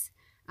always.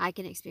 I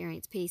can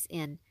experience peace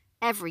in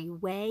every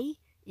way,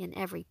 in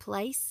every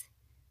place.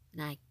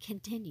 And I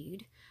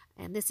continued,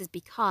 and this is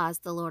because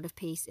the Lord of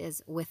peace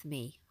is with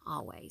me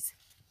always.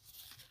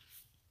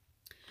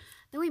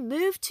 Then we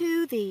move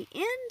to the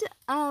end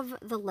of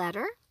the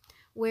letter,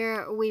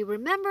 where we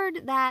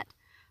remembered that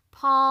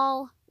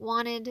Paul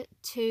wanted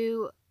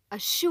to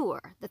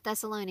assure the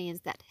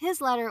Thessalonians that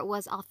his letter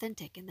was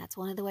authentic, and that's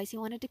one of the ways he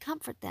wanted to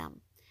comfort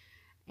them.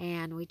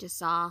 And we just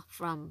saw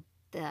from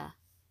the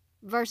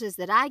verses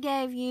that I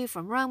gave you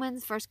from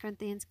Romans, 1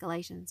 Corinthians,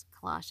 Galatians,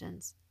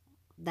 Colossians,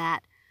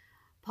 that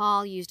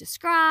Paul used a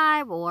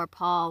scribe, or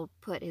Paul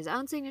put his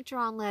own signature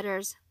on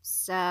letters.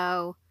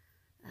 So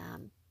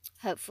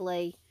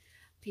hopefully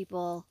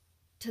people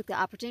took the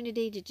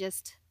opportunity to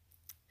just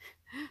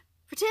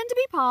pretend to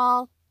be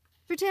Paul,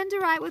 pretend to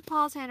write with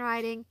Paul's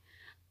handwriting.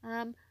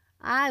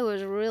 I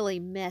was really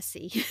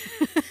messy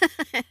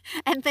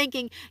and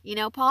thinking,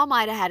 Paul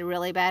might have had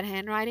really bad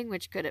handwriting,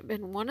 which could have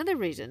been one of the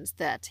reasons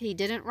that he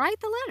didn't write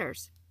the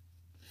letters.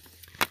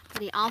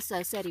 But he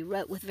also said he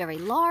wrote with very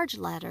large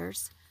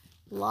letters,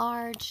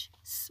 large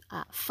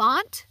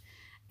font,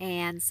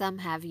 and some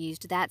have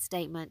used that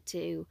statement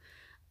to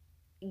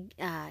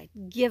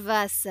give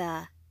us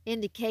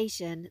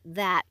indication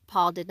that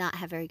Paul did not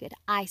have very good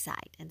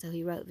eyesight, and so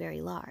he wrote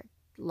very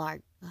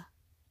large.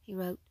 He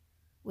wrote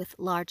with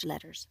large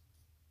letters.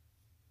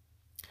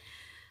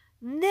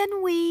 Then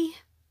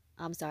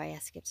I'm sorry, I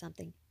skipped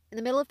something. In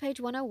the middle of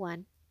page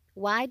 101,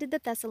 why did the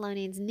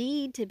Thessalonians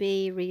need to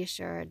be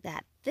reassured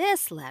that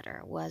this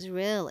letter was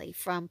really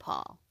from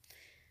Paul?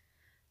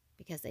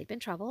 Because they'd been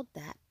troubled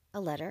that a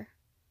letter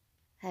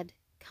had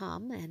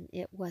come and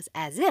it was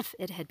as if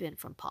it had been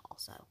from Paul.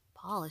 So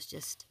Paul is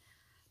just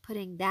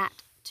putting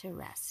that to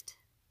rest.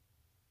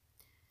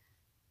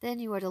 Then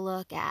you were to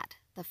look at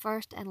the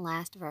first and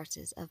last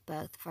verses of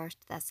both 1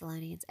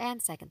 Thessalonians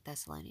and 2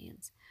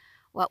 Thessalonians.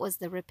 What was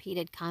the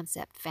repeated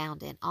concept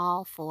found in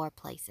all four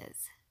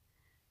places?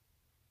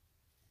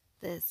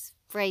 This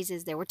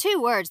phrases, there were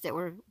two words that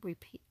were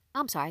repeated.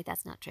 I'm sorry,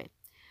 that's not true.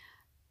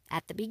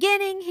 At the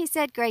beginning, he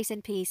said grace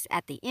and peace.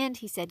 At the end,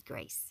 he said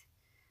grace.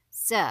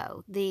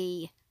 So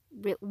the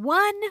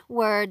one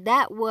word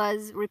that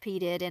was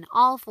repeated in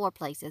all four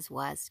places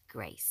was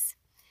grace.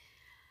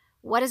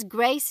 What does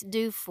grace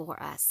do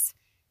for us?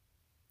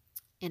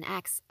 In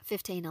Acts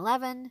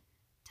 15:11,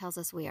 tells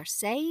us we are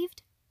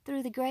saved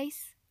through the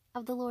grace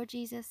of the Lord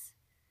Jesus.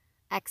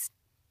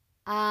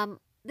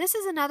 This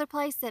is another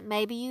place that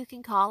maybe you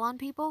can call on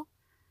people.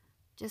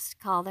 Just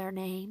call their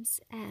names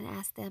and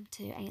ask them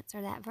to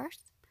answer that verse.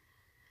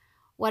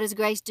 What does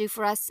grace do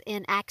for us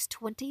in Acts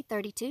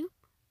 20:32?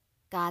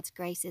 God's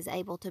grace is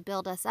able to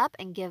build us up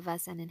and give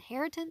us an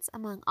inheritance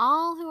among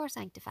all who are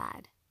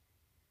sanctified.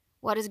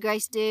 What does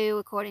grace do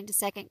according to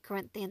 2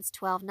 Corinthians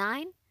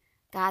 12:9?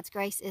 God's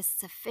grace is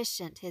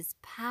sufficient. His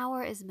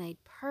power is made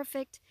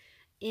perfect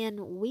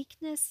in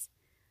weakness.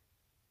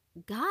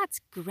 God's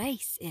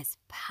grace is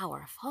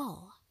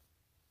powerful.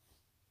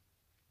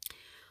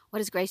 What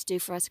does grace do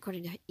for us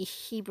according to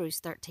Hebrews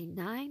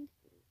 13:9?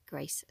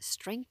 Grace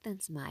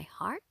strengthens my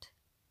heart.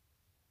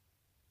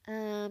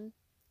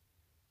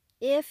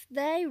 If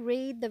they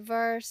read the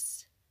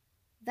verse,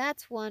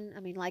 that's one,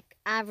 like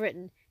I've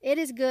written, it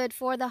is good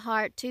for the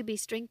heart to be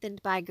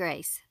strengthened by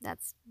grace.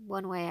 That's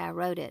one way I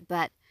wrote it,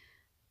 but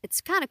it's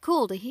kind of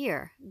cool to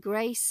hear.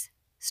 Grace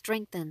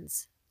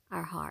strengthens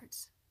our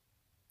hearts.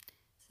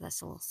 So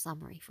that's a little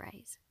summary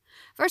phrase.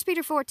 1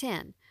 Peter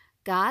 4:10,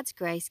 God's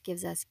grace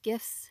gives us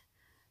gifts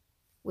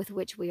with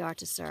which we are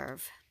to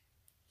serve.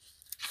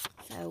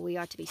 So we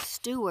are to be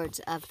stewards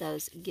of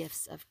those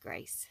gifts of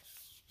grace.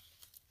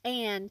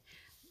 And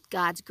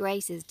God's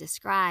grace is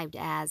described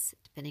as,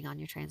 depending on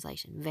your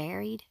translation,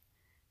 varied,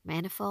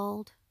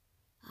 manifold,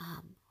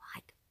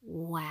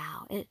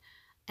 wow.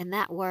 And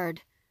that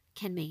word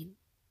can mean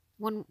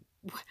one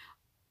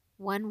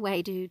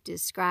way to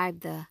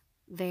describe the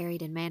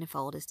varied and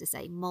manifold is to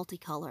say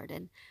multicolored.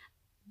 And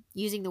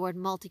using the word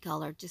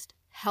multicolored just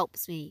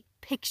helps me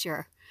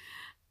picture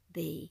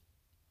the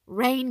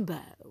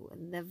rainbow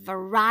and the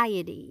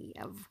variety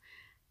of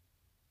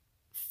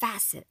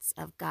facets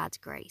of God's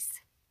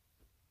grace.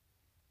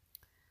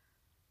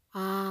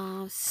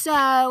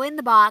 So in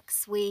the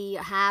box, we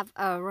have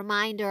a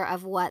reminder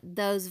of what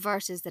those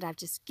verses that I've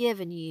just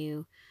given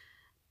you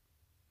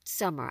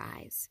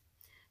summarize.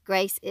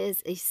 Grace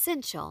is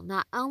essential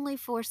not only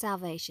for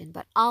salvation,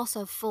 but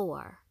also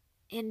for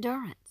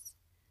endurance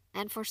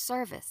and for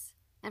service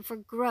and for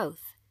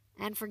growth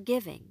and for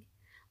giving.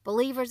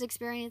 Believers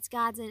experience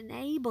God's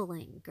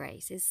enabling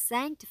grace, His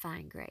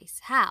sanctifying grace.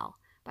 How?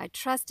 By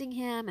trusting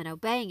Him and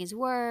obeying His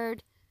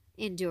word,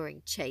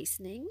 enduring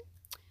chastening.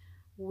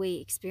 We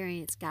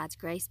experience God's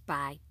grace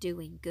by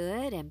doing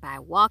good and by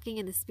walking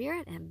in the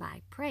Spirit and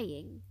by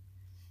praying.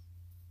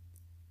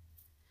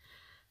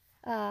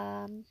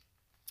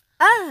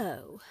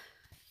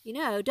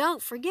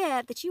 Don't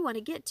forget that you want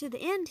to get to the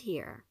end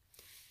here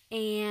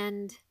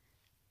and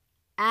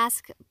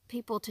ask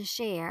people to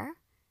share.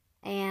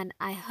 And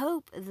I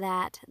hope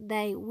that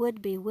they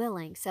would be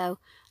willing. So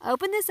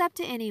open this up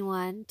to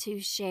anyone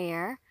to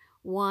share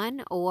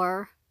one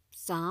or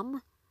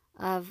some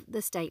of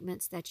the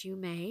statements that you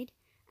made.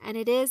 And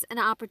it is an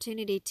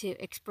opportunity to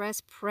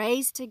express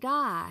praise to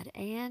God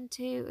and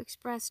to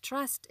express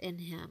trust in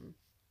Him.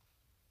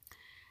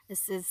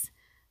 This is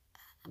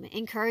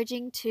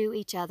encouraging to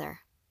each other.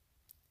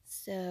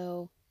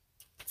 So,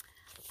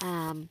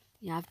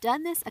 I've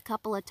done this a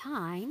couple of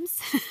times.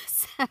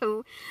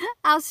 So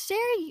I'll share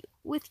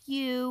with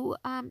you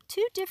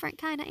two different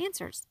kind of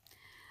answers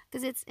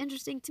because it's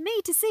interesting to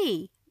me to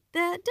see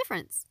the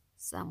difference.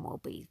 Some will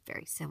be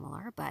very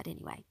similar, but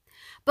anyway.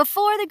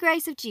 Before the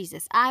grace of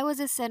Jesus, I was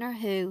a sinner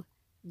who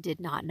did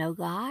not know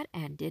God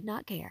and did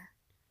not care.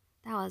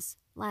 That was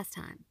last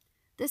time.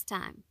 This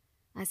time,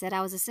 I said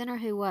I was a sinner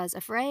who was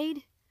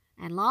afraid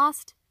and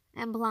lost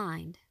and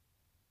blind.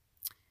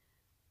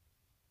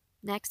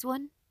 Next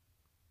one,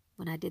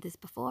 when I did this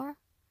before,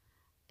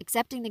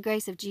 accepting the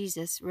grace of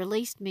Jesus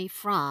released me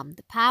from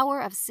the power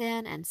of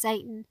sin and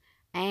Satan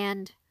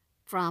and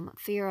from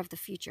fear of the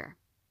future.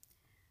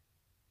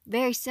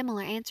 Very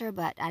similar answer,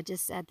 but I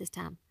just said this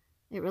time.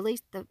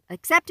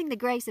 Accepting the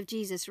grace of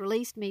Jesus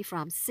released me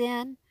from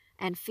sin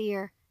and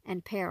fear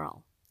and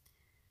peril.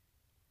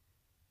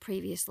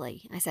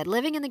 Previously, I said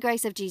living in the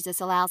grace of Jesus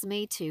allows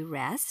me to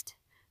rest,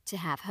 to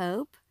have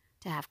hope,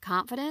 to have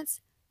confidence,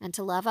 and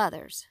to love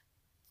others.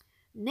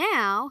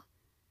 Now,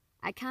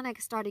 I kind of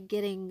started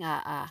getting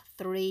a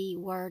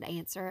 3-word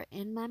answer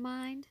in my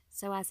mind.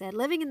 So I said,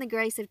 living in the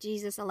grace of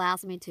Jesus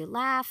allows me to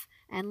laugh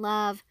and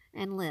love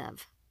and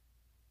live.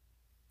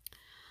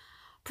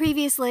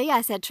 Previously,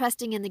 I said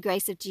trusting in the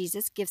grace of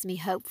Jesus gives me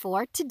hope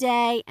for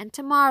today and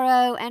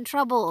tomorrow and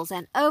troubles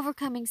and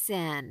overcoming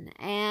sin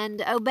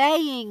and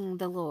obeying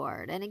the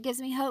Lord. And it gives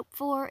me hope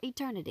for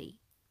eternity.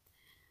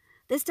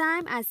 This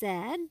time I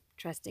said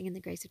trusting in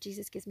the grace of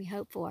Jesus gives me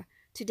hope for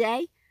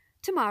today,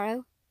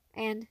 tomorrow,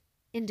 and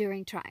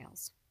enduring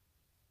trials.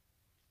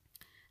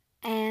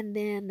 And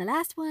then the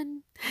last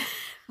one,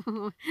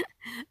 the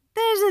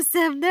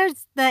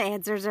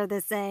answers are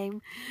the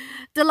same.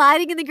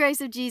 Delighting in the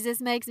grace of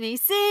Jesus makes me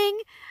sing,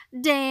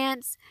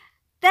 dance,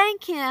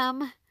 thank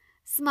Him,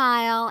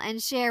 smile,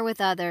 and share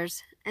with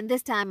others. And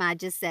this time I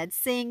just said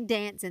sing,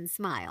 dance, and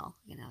smile.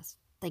 I was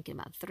thinking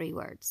about 3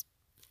 words.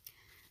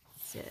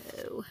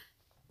 So,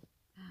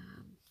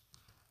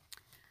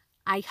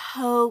 I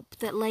hope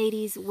that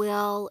ladies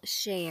will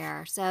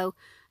share. So,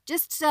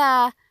 just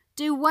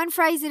do one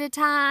phrase at a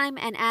time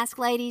and ask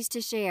ladies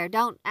to share.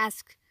 Don't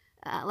ask,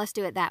 let's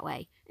do it that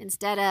way.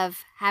 Instead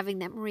of having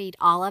them read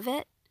all of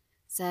it.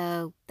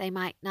 So they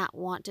might not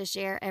want to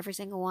share every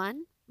single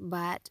one,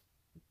 but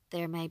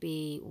there may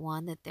be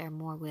one that they're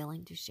more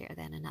willing to share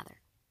than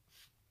another.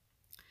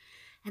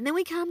 And then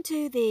we come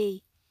to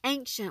the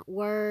ancient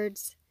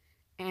words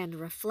and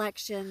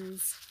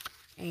reflections.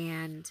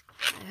 And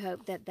I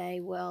hope that they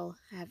will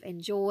have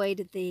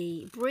enjoyed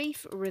the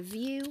brief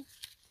review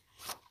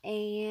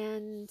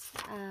and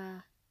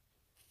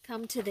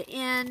come to the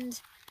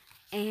end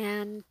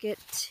and get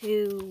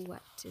to,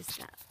 what is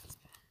that?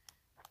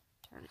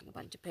 Turning a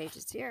bunch of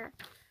pages here.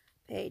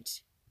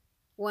 Page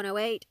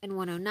 108 and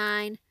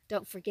 109.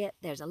 Don't forget,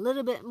 there's a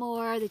little bit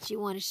more that you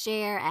want to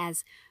share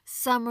as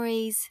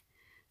summaries.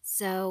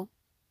 So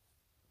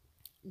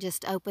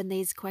just open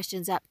these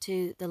questions up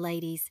to the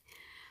ladies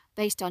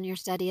based on your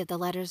study of the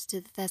letters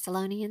to the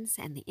Thessalonians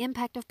and the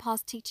impact of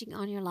Paul's teaching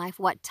on your life.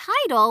 What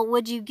title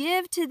would you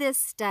give to this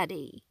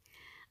study?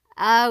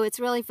 Oh, it's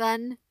really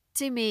fun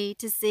to me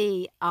to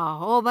see a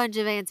whole bunch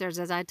of answers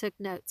as I took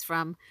notes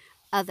from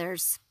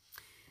others.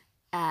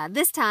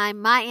 This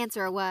time, my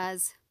answer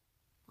was,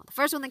 well, the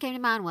first one that came to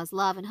mind was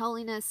love and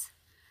holiness,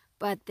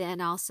 but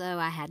then also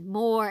I had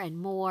more and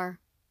more.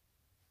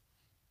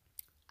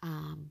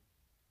 I'm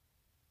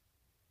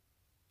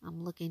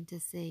looking to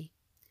see.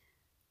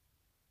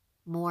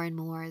 More and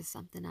more is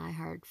something I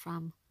heard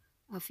from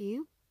a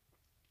few.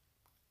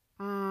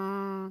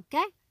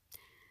 Okay.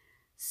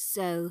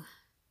 So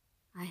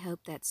I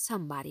hope that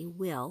somebody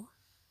will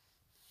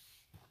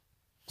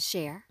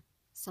share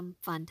some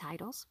fun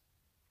titles.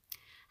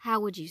 How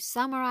would you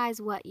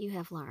summarize what you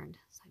have learned?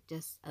 So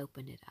just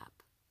open it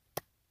up.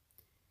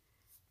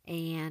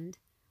 And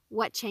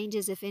what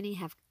changes, if any,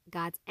 have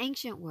God's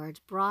ancient words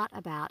brought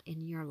about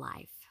in your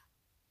life?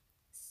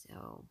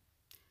 So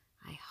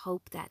I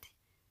hope that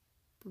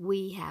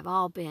we have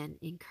all been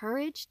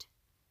encouraged.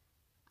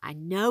 I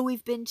know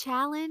we've been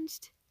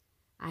challenged.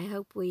 I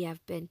hope we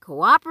have been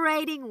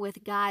cooperating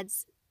with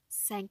God's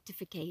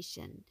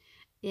sanctification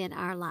in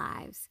our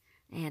lives.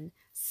 And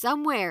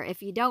somewhere,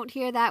 if you don't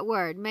hear that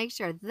word, make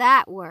sure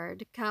that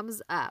word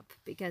comes up,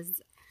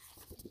 because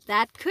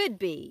that could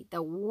be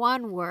the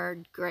one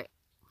word. But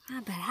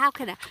how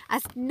can I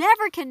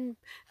never can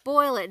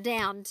boil it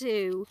down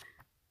to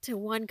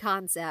one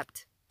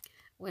concept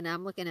when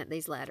I'm looking at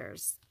these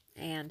letters.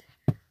 And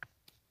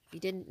if you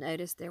didn't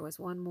notice, there was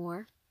one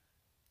more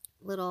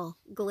little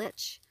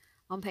glitch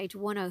on page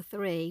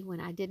 103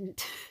 when I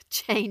didn't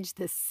change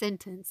the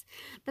sentence.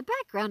 The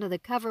background of the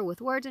cover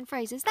with words and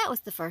phrases, that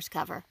was the first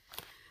cover.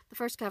 The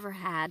first cover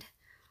had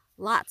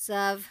lots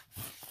of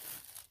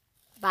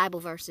Bible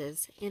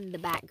verses in the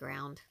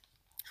background.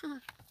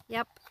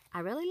 Yep, I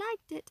really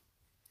liked it.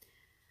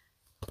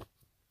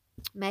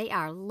 May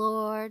our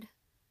Lord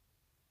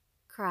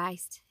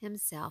Christ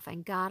himself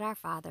and God our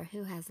Father,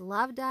 who has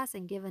loved us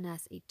and given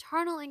us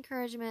eternal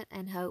encouragement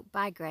and hope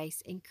by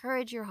grace,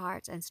 encourage your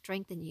hearts and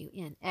strengthen you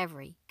in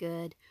every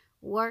good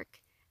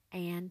work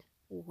and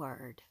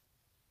word.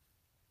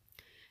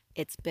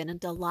 It's been a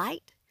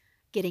delight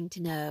getting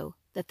to know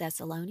the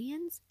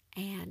Thessalonians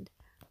and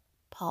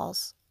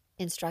Paul's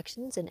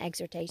instructions and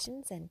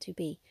exhortations, and to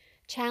be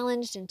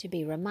challenged and to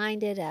be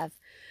reminded of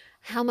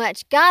how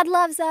much God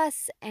loves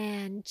us,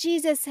 and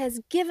Jesus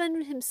has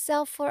given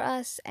himself for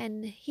us,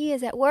 and he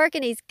is at work,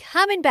 and he's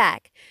coming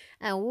back,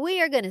 and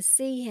we are going to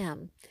see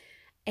him,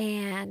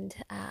 and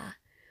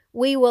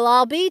we will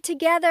all be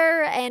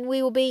together, and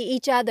we will be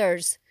each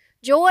other's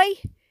joy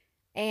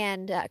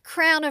and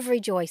crown of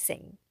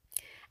rejoicing.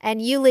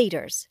 And you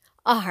leaders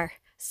are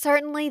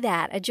certainly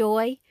that, a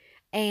joy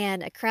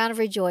and a crown of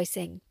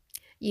rejoicing.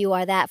 You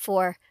are that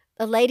for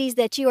the ladies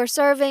that you are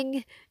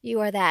serving. You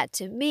are that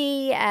to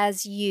me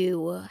as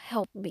you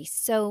help me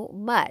so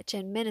much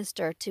and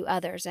minister to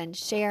others and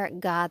share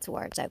God's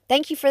word. So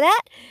thank you for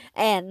that.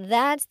 And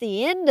that's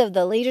the end of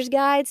the Leader's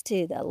Guides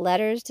to the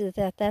letters to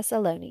the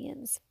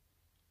Thessalonians.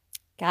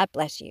 God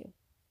bless you.